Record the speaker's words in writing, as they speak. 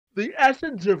The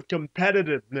essence of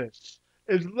competitiveness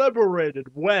is liberated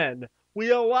when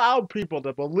we allow people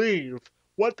to believe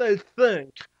what they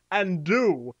think and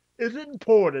do is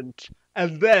important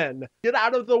and then get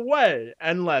out of the way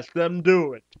and let them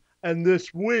do it. And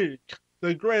this week,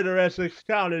 the Greater Essex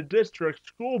County District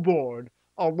School Board,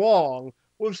 along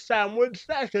with Sandwich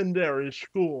Secondary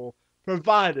School,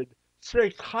 provided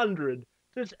 600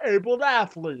 disabled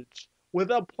athletes with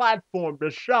a platform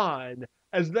to shine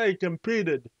as they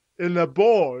competed in the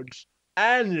board's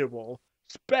annual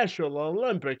Special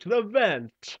Olympics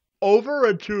event. Over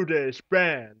a 2-day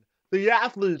span, the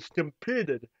athletes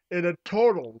competed in a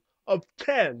total of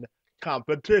 10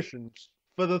 competitions.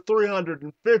 For the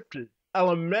 350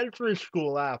 elementary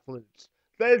school athletes,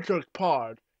 they took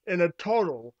part in a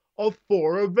total of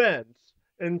 4 events,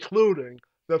 including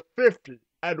the 50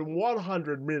 and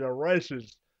 100 meter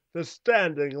races, the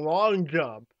standing long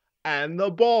jump, and the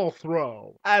ball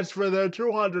throw. As for their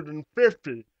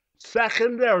 250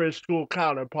 secondary school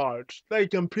counterparts, they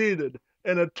competed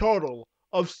in a total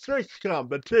of 6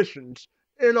 competitions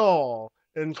in all,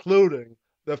 including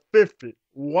the 50,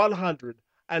 100,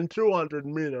 and 200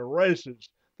 meter races,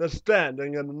 the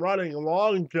standing and running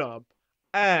long jump,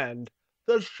 and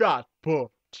the shot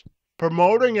put.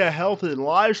 Promoting a healthy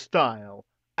lifestyle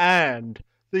and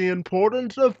the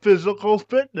importance of physical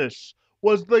fitness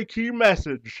was the key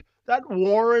message that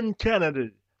Warren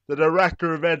Kennedy, the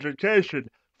Director of Education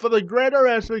for the Greater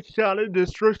Essex County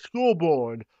District School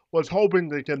Board, was hoping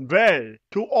to convey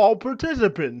to all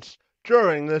participants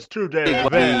during this 2-day event.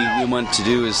 What we want to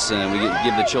do is we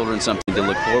give the children something to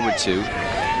look forward to,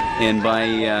 and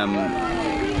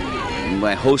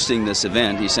by hosting this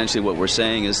event, essentially what we're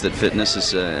saying is that fitness is,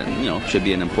 should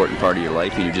be an important part of your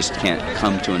life, and you just can't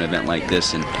come to an event like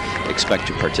this and expect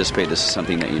to participate. This is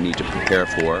something that you need to prepare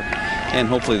for, and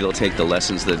hopefully they'll take the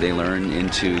lessons that they learn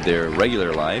into their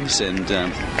regular lives, and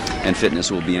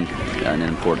fitness will be an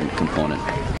important component.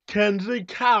 Kenzie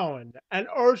Cowan and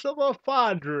Ursula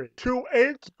Fadri, 2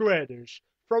 8th graders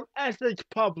from Essex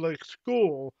Public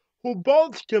School, who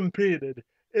both competed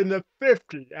in the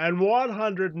 50 and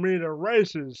 100 meter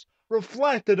races,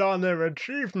 reflected on their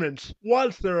achievements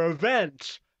once their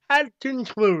events had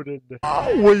concluded.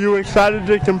 Were you excited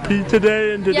to compete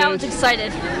today? Yeah, I was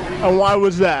excited. And why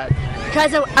was that?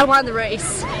 Because I won the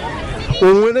race.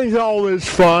 Well, winning's always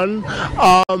fun.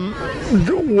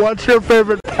 What's your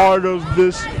favorite part of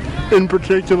this in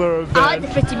particular event? I like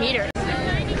the 50 meters.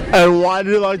 And why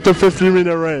do you like the 50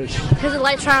 meter race? Because the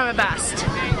lights trying my best.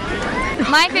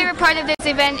 My favorite part of this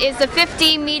event is the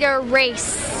 50 meter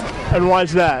race. And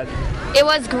why's that? It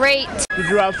was great. Did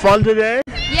you have fun today?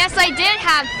 Yes, I did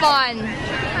have fun.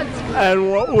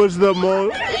 And what was the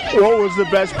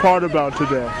best part about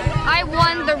today? I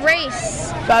won the race.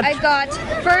 I got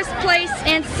first place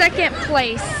and second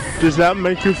place. Does that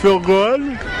make you feel good?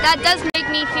 That does make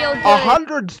me feel good.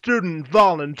 100 student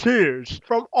volunteers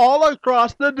from all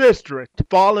across the district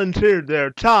volunteered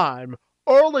their time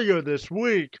earlier this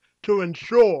week to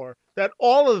ensure that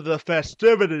all of the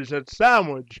festivities at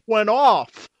Sandwich went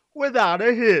off without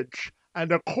a hitch.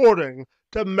 And according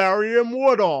to Miriam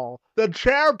Woodall, the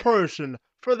chairperson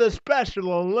for the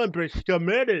Special Olympics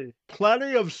Committee,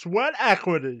 plenty of sweat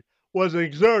equity was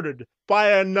exerted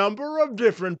by a number of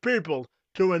different people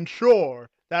to ensure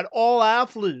that all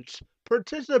athletes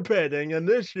participating in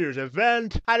this year's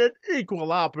event had an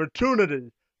equal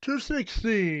opportunity to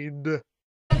succeed.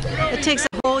 It takes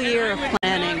a whole year of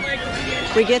planning.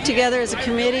 We get together as a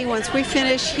committee. Once we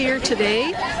finish here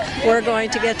today, we're going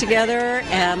to get together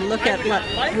and look at what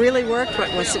really worked,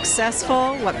 what was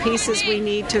successful, what pieces we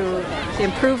need to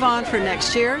improve on for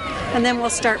next year, and then we'll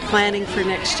start planning for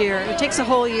next year. It takes a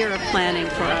whole year of planning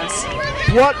for us.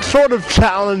 What sort of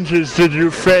challenges did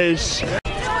you face?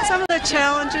 Some of the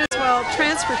challenges, well,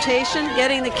 transportation,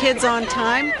 getting the kids on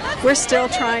time. We're still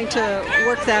trying to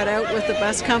work that out with the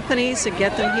bus companies to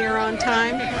get them here on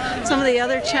time. Some of the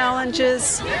other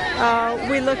challenges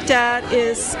we looked at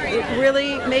is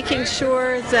really making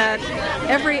sure that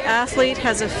every athlete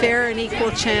has a fair and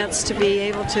equal chance to be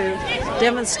able to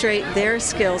demonstrate their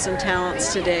skills and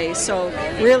talents today. So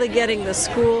really getting the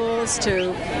schools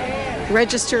to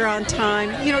register on time,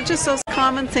 just those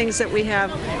common things that we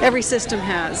have, every system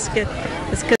has,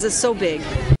 because it's so big.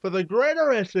 For the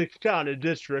Greater Essex County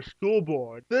District School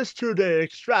Board, this 2-day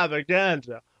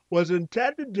extravaganza was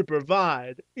intended to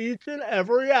provide each and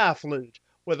every athlete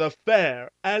with a fair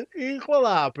and equal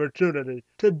opportunity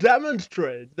to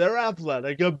demonstrate their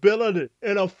athletic ability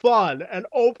in a fun and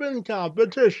open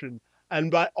competition And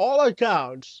by all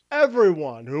accounts,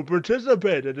 everyone who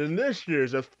participated in this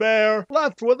year's affair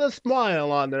left with a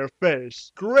smile on their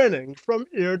face, grinning from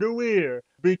ear to ear,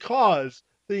 because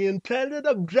the intended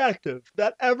objective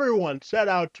that everyone set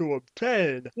out to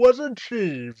obtain was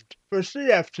achieved. For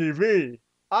CFTV,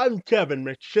 I'm Kevin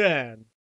McShan.